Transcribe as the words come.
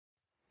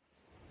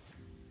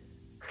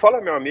Fala,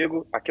 meu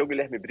amigo, aqui é o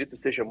Guilherme Brito,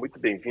 seja muito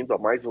bem-vindo a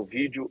mais um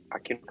vídeo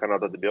aqui no canal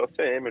da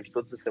DBOCM, onde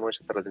todas as semanas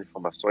está trazendo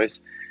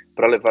informações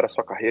para levar a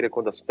sua carreira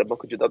quando o assunto é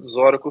banco de dados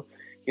Oracle.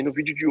 E no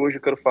vídeo de hoje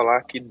eu quero falar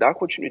aqui da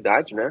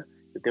continuidade, né?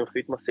 Eu tenho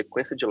feito uma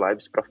sequência de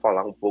lives para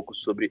falar um pouco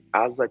sobre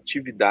as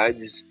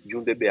atividades de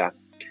um DBA.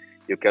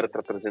 Eu quero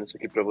estar trazendo isso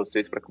aqui para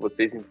que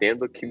vocês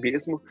entendam que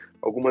mesmo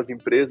algumas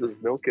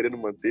empresas não querendo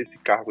manter esse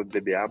cargo de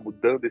DBA,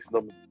 mudando esse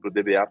nome para o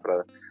DBA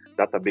para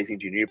Database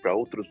Engineer, para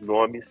outros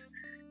nomes,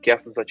 que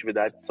essas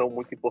atividades são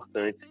muito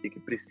importantes e que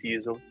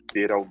precisam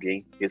ter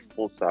alguém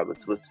responsável.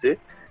 Se você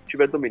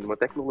tiver domínio de uma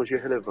tecnologia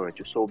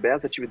relevante, souber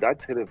as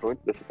atividades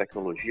relevantes dessa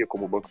tecnologia,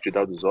 como o banco de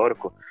dados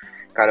Oracle,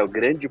 cara, é o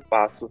grande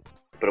passo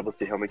para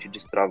você realmente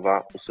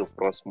destravar o seu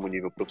próximo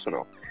nível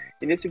profissional.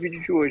 E nesse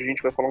vídeo de hoje a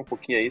gente vai falar um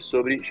pouquinho aí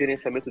sobre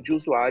gerenciamento de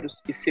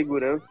usuários e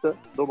segurança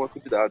do banco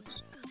de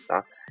dados,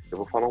 tá? Eu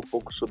vou falar um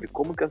pouco sobre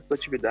como que essas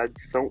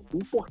atividades são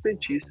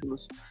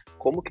importantíssimas,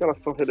 como que elas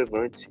são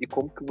relevantes e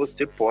como que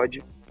você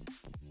pode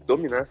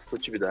dominar essas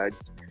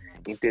atividades,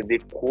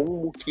 entender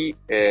como que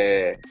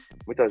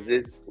muitas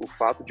vezes o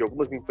fato de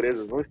algumas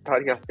empresas não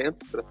estarem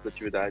atentas para essas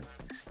atividades,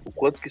 o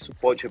quanto que isso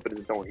pode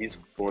representar um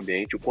risco para o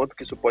ambiente, o quanto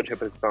que isso pode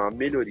representar uma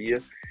melhoria.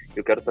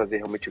 Eu quero trazer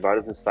realmente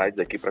vários insights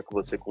aqui para que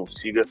você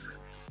consiga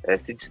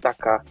se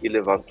destacar e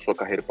levar a sua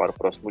carreira para o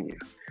próximo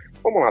nível.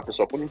 Vamos lá,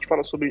 pessoal, quando a gente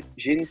fala sobre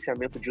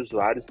gerenciamento de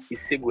usuários e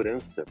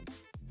segurança,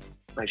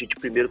 a gente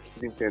primeiro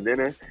precisa entender,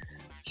 né,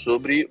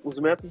 sobre os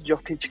métodos de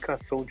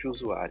autenticação de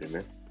usuário,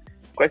 né?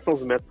 Quais são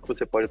os métodos que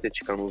você pode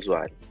autenticar no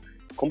usuário?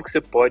 Como que você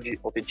pode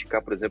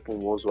autenticar, por exemplo,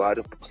 um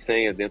usuário por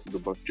senha dentro do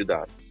banco de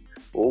dados?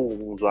 Ou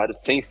um usuário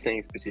sem senha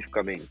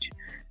especificamente?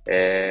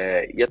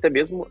 E até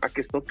mesmo a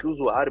questão que o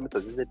usuário,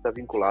 muitas vezes, está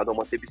vinculado a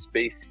uma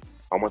tablespace,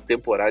 a uma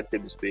temporária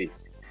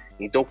tablespace.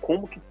 Então,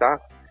 como que está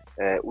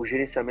o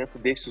gerenciamento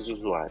desses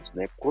usuários,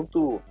 né?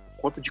 Quanto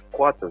de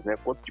cotas, né?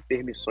 Quanto de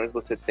permissões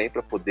você tem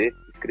para poder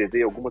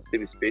escrever algumas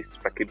tablespaces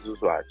para aqueles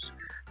usuários?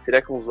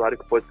 Será que é um usuário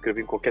que pode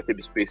escrever em qualquer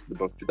tablespace do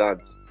banco de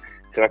dados?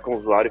 Será que é um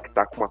usuário que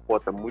está com uma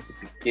cota muito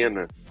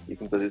pequena e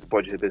que muitas vezes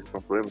pode representar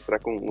um problema? Será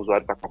que um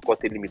usuário está com uma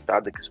cota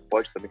ilimitada, que isso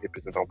pode também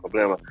representar um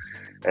problema?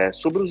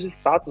 Sobre os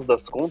status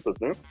das contas,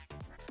 né?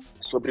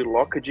 Sobre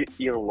locked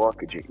e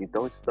unlocked.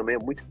 Então isso também é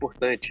muito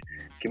importante,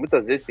 que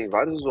muitas vezes tem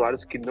vários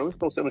usuários que não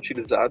estão sendo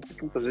utilizados e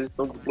que muitas vezes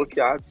estão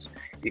desbloqueados,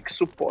 e que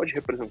isso pode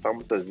representar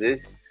muitas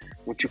vezes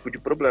um tipo de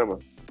problema.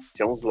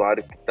 Se é um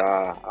usuário que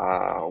está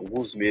há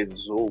alguns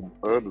meses ou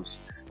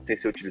anos sem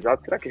ser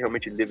utilizado, será que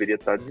realmente ele deveria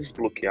estar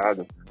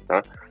desbloqueado,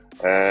 tá?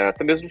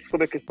 Até mesmo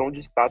sobre a questão de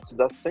status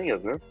das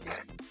senhas, né?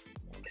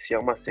 Se é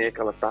uma senha que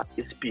ela está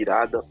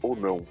expirada ou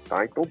não,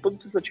 tá? Então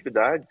todas essas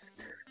atividades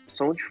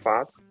são de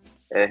fato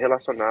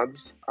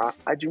relacionados à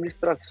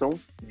administração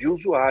de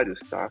usuários,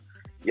 tá?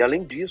 E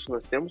além disso,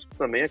 nós temos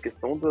também a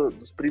questão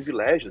dos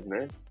privilégios,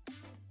 né?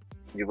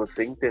 De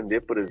você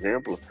entender, por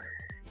exemplo,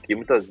 que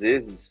muitas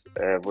vezes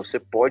você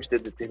pode ter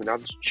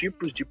determinados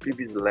tipos de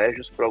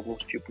privilégios para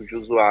alguns tipos de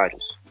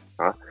usuários,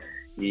 tá?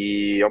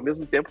 E, ao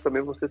mesmo tempo,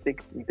 também você tem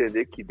que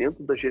entender que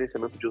dentro do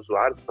gerenciamento de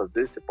usuários, muitas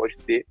vezes você pode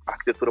ter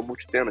arquitetura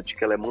multitenant,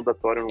 que ela é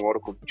mandatória no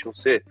Oracle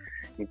 21c.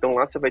 Então,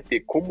 lá você vai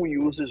ter como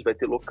users, vai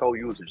ter local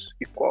users.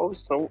 E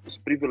quais são os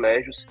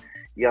privilégios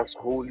e as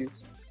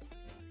roles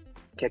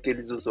que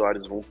aqueles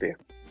usuários vão ter.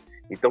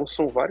 Então,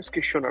 são vários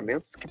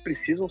questionamentos que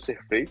precisam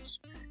ser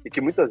feitos e que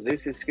muitas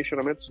vezes, se esses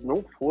questionamentos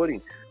não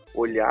forem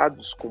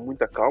olhados com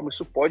muita calma,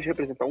 isso pode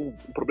representar um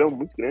problema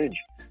muito grande,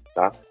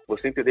 tá?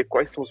 Você entender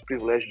quais são os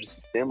privilégios de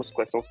sistemas,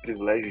 quais são os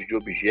privilégios de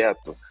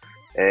objeto,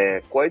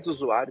 quais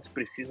usuários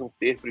precisam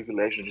ter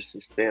privilégios de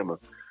sistema,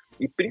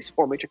 e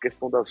principalmente a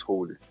questão das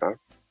roles, tá?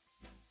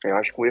 Eu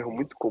acho que um erro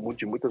muito comum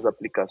de muitas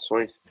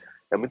aplicações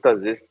é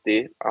muitas vezes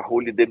ter a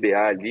role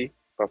DBA ali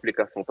para a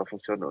aplicação estar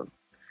funcionando.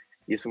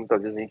 Isso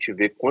muitas vezes a gente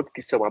vê quanto que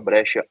isso é uma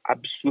brecha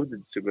absurda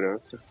de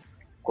segurança,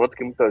 quanto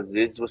que muitas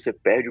vezes você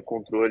perde o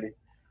controle,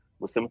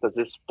 você muitas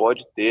vezes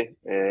pode ter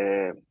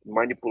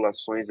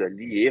manipulações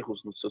ali,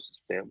 erros nos seus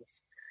sistemas.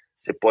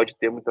 Você pode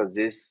ter muitas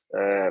vezes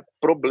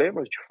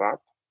problemas de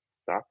fato,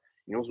 tá?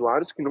 Em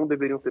usuários que não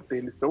deveriam ter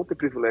permissão, ter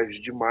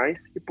privilégios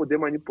demais e poder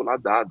manipular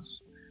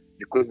dados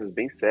de coisas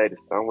bem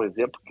sérias, tá? Um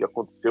exemplo que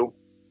aconteceu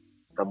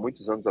há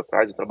muitos anos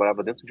atrás, eu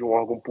trabalhava dentro de um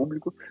órgão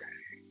público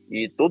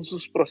e todos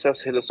os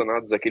processos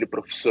relacionados àquele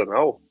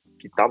profissional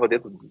que estava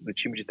dentro do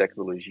time de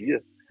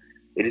tecnologia,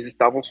 eles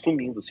estavam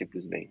sumindo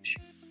simplesmente.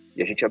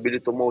 E a gente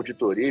habilitou uma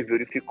auditoria e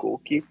verificou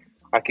que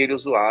aquele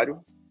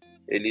usuário,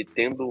 ele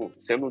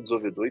sendo um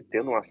desenvolvedor e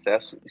tendo um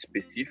acesso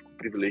específico,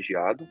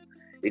 privilegiado,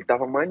 ele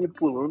estava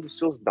manipulando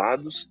seus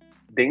dados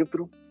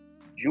dentro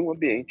de um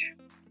ambiente,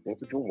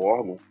 dentro de um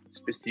órgão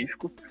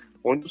específico,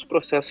 onde os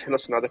processos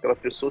relacionados àquela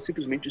pessoa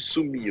simplesmente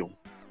sumiam.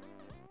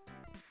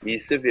 E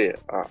você vê,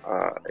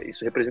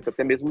 isso representa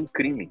até mesmo um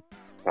crime,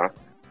 tá?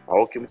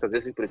 Algo que muitas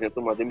vezes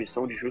representa uma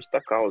demissão de justa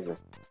causa.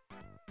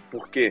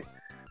 Por quê?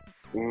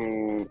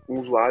 Um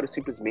usuário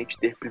simplesmente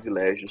ter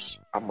privilégios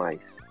a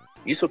mais.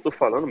 Isso eu estou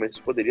falando, mas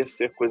isso poderia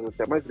ser coisas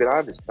até mais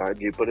graves, tá?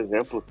 De, por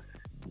exemplo,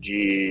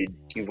 que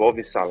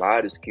envolvem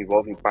salários, que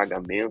envolvem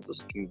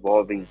pagamentos, que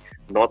envolvem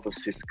notas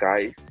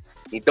fiscais.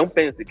 Então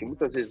pense que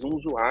muitas vezes um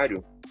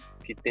usuário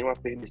que tem uma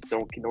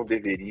permissão que não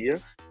deveria,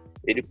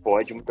 ele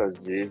pode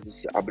muitas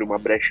vezes abrir uma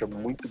brecha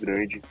muito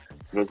grande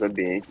nos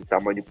ambientes e estar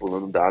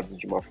manipulando dados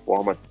de uma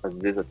forma, às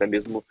vezes até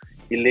mesmo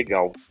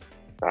ilegal,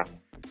 tá?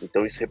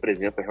 Então isso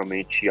representa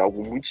realmente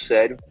algo muito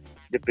sério,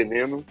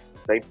 dependendo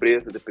da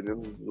empresa,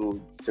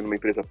 dependendo sendo uma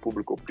empresa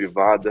pública ou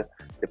privada,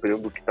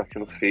 dependendo do que está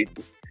sendo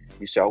feito.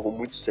 Isso é algo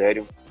muito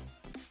sério,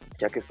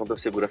 que a questão da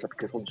segurança, a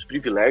questão dos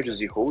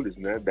privilégios e roles,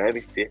 né,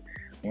 devem ser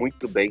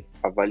muito bem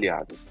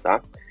avaliadas,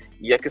 tá?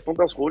 E a questão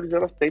das roles,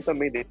 elas têm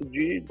também dentro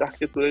da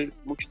arquitetura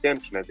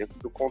multitenant, né, dentro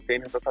do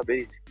container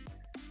database,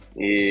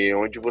 e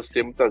onde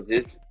você muitas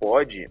vezes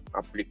pode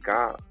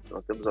aplicar,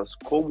 nós temos as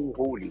common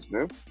roles,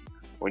 né,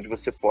 onde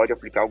você pode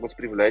aplicar alguns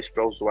privilégios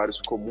para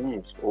usuários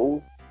comuns,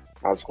 ou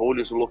as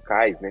roles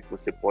locais, né, que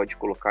você pode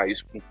colocar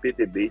isso com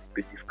PDB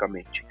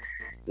especificamente.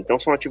 Então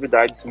são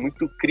atividades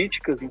muito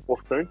críticas e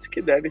importantes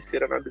que devem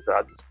ser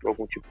analisadas por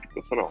algum tipo de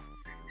profissional.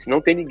 Se não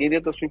tem ninguém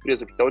dentro da sua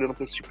empresa que está olhando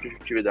para esse tipo de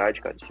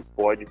atividade, cara, isso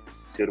pode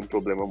ser um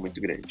problema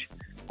muito grande,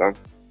 tá?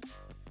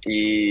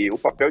 E o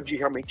papel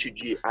realmente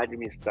de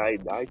administrar e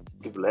dar esses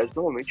privilégios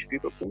normalmente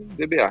fica com o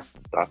DBA,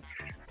 tá?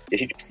 E a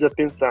gente precisa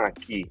pensar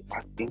que,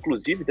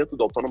 inclusive dentro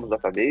do Autonomous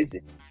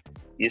Database,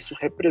 isso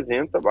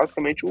representa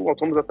basicamente o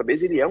Autonomous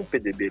Database, ele é um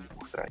PDB ali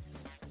por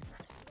trás.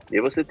 E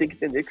aí você tem que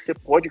entender que você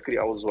pode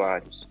criar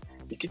usuários.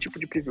 E que tipo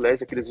de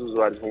privilégio aqueles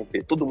usuários vão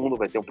ter? Todo mundo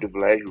vai ter um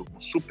privilégio, um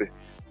super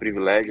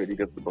privilégio ali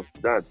dentro do banco de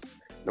dados?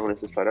 Não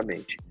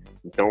necessariamente.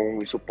 Então,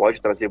 isso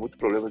pode trazer muitos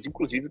problemas,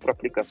 inclusive para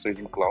aplicações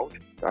em cloud,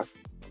 tá?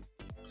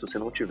 Se você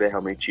não tiver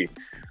realmente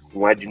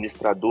um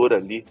administrador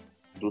ali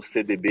do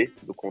CDB,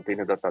 do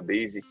Container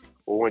Database,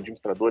 ou um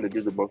administrador ali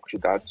do banco de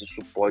dados,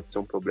 isso pode ser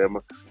um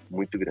problema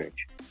muito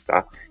grande,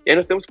 tá? E aí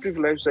nós temos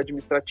privilégios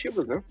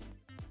administrativos, né?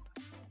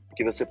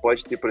 Que você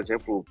pode ter, por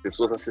exemplo,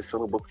 pessoas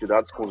acessando o banco de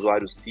dados com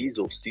usuário sys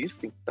ou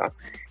system, tá?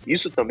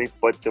 Isso também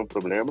pode ser um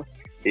problema.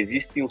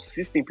 Existem os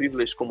system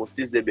privileges como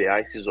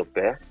sysdba e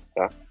sysopr,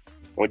 tá?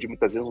 Onde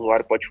muitas vezes o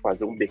usuário pode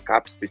fazer um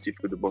backup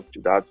específico do banco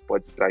de dados,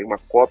 pode extrair uma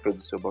cópia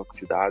do seu banco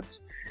de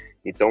dados.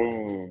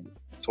 Então,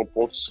 são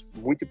pontos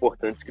muito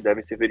importantes que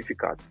devem ser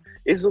verificados.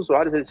 Esses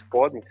usuários, eles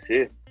podem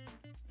ser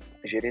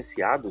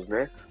gerenciados,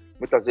 né?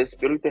 Muitas vezes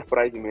pelo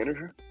Enterprise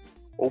Manager,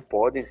 ou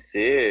podem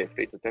ser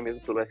feitos até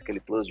mesmo pelo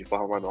SQL Plus de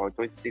forma manual.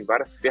 Então, existem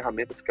várias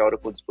ferramentas que a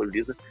Oracle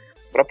disponibiliza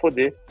para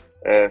poder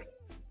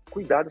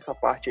cuidar dessa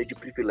parte aí de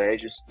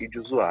privilégios e de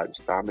usuários,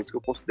 tá? Mas que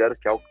eu considero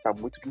que é algo que está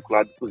muito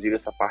vinculado, inclusive, a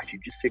essa parte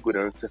de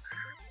segurança,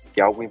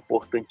 que é algo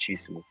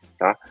importantíssimo,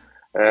 tá?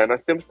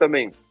 Nós temos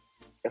também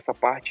essa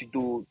parte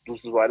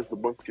dos usuários do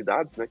banco de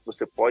dados, né? Que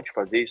você pode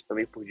fazer isso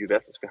também por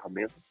diversas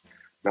ferramentas,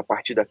 na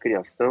parte da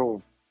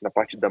criação, na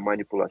parte da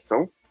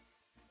manipulação,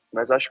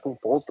 mas acho que um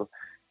ponto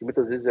que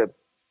muitas vezes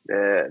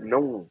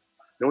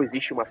não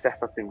existe uma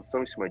certa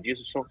atenção em cima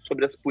disso, são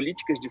sobre as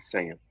políticas de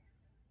senha.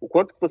 O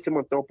quanto que você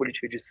mantém uma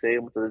política de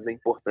senha, muitas vezes é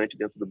importante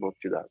dentro do banco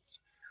de dados.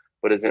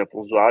 Por exemplo,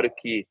 um usuário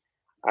que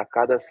a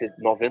cada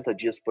 90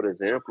 dias, por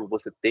exemplo,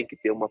 você tem que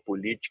ter uma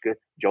política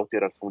de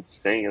alteração de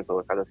senhas, ou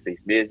a cada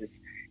 6 meses.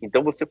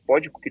 Então, você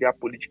pode criar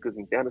políticas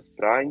internas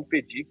para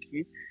impedir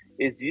que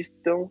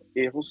existam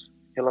erros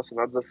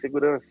relacionados à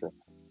segurança,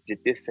 de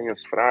ter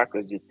senhas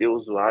fracas, de ter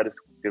usuários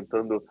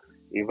tentando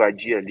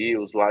invadir ali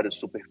usuários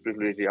super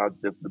privilegiados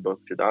dentro do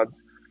banco de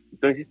dados.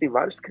 Então, existem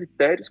vários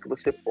critérios que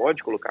você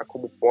pode colocar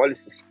como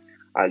policies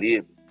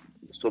ali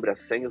sobre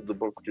as senhas do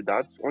banco de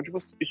dados, onde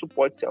isso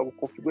pode ser algo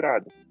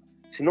configurado.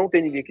 Se não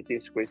tem ninguém que tem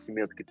esse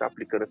conhecimento, que está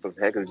aplicando essas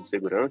regras de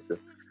segurança,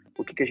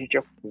 o que a gente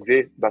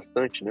vê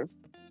bastante, né?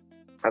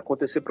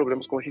 Acontecer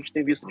problemas como a gente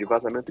tem visto, de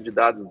vazamento de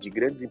dados de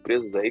grandes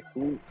empresas aí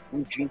com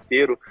um dia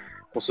inteiro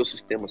com seus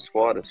sistemas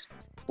fora.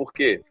 Por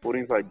quê? Foram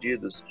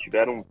invadidos,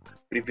 tiveram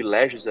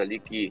privilégios ali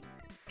que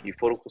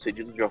foram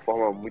concedidos de uma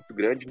forma muito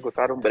grande,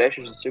 encontraram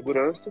brechas de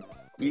segurança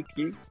e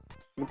que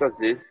muitas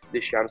vezes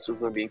deixaram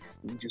seus ambientes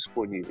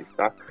indisponíveis,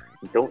 tá?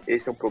 Então,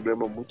 esse é um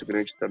problema muito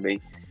grande também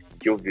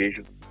que eu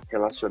vejo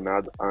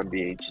relacionado a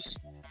ambientes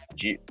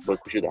de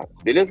bancos de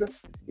dados, beleza?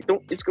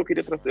 Então, isso que eu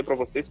queria trazer para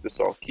vocês,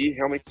 pessoal, que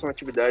realmente são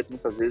atividades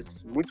muitas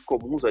vezes muito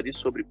comuns ali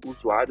sobre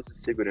usuários e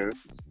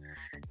seguranças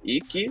e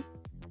que,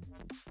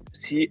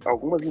 se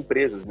algumas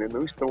empresas, né,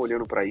 não estão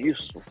olhando para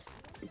isso,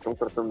 estão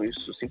tratando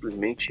isso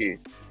simplesmente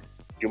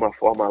de uma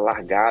forma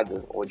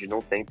largada, onde não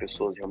tem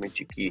pessoas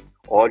realmente que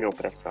olham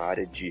para essa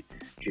área de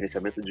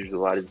gerenciamento de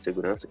usuários e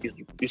segurança,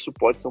 isso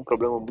pode ser um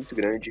problema muito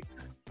grande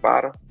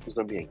para os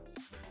ambientes,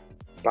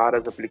 para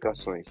as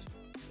aplicações,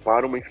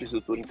 para uma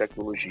infraestrutura em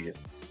tecnologia.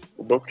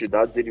 O banco de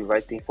dados ele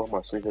vai ter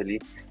informações ali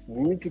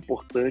muito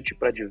importantes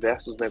para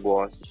diversos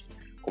negócios,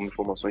 como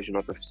informações de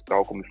nota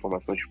fiscal, como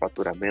informações de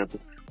faturamento,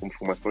 como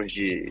informações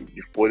de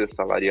folha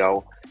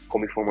salarial,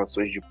 como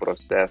informações de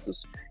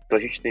processos. Então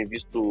a gente tem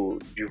visto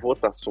de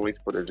votações,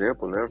 por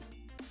exemplo, né?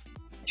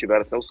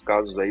 Tiveram até os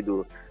casos aí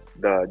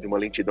de uma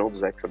lentidão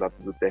dos exadados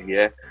do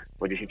TRE,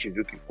 onde a gente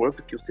viu que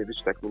quanto que o serviço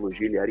de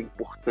tecnologia ele era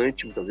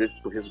importante muitas vezes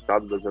para o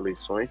resultado das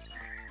eleições,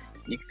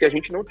 E que se a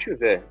gente não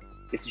tiver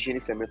esse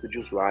gerenciamento de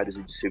usuários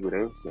e de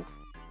segurança,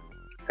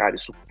 cara,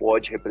 isso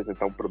pode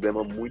representar um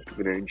problema muito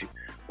grande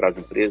para as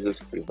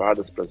empresas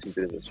privadas, para as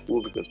empresas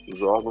públicas, para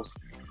os órgãos,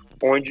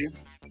 onde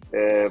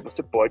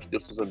você pode ter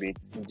os seus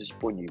ambientes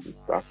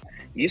indisponíveis, tá?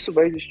 E isso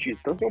vai existir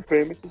tanto em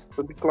on-premises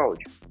quanto em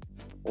cloud.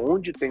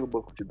 Onde tem um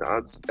banco de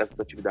dados, essas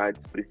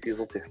atividades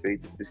precisam ser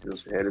feitas, precisam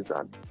ser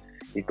realizadas.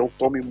 Então,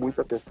 tome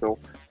muita atenção,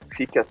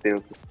 fique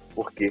atento,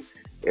 porque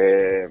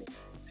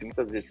se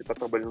muitas vezes você está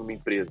trabalhando numa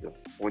empresa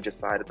onde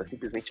essa área está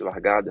simplesmente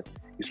largada,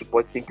 isso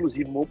pode ser,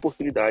 inclusive, uma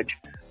oportunidade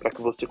para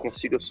que você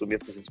consiga assumir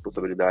essas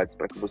responsabilidades,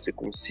 para que você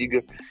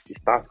consiga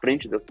estar à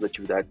frente dessas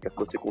atividades, para que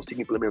você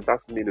consiga implementar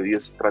essas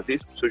melhorias, trazer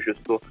isso para o seu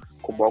gestor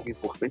como algo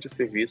importante a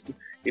ser visto,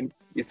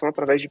 e são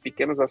através de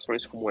pequenas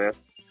ações como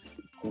essas,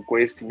 com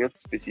conhecimentos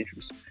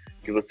específicos,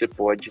 que você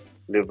pode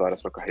levar a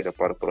sua carreira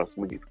para o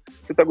próximo nível.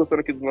 Se você está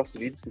gostando aqui dos nossos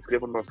vídeos, se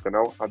inscreva no nosso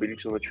canal,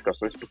 habilite as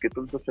notificações, porque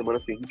todas as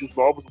semanas tem vídeos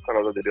novos no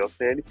canal da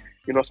DBOCN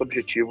e nosso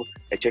objetivo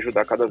é te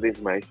ajudar cada vez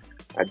mais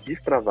a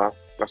destravar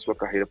a sua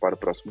carreira para o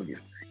próximo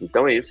nível.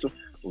 Então é isso,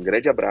 um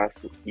grande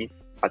abraço e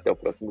até o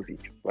próximo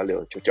vídeo.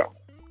 Valeu, tchau,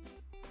 tchau.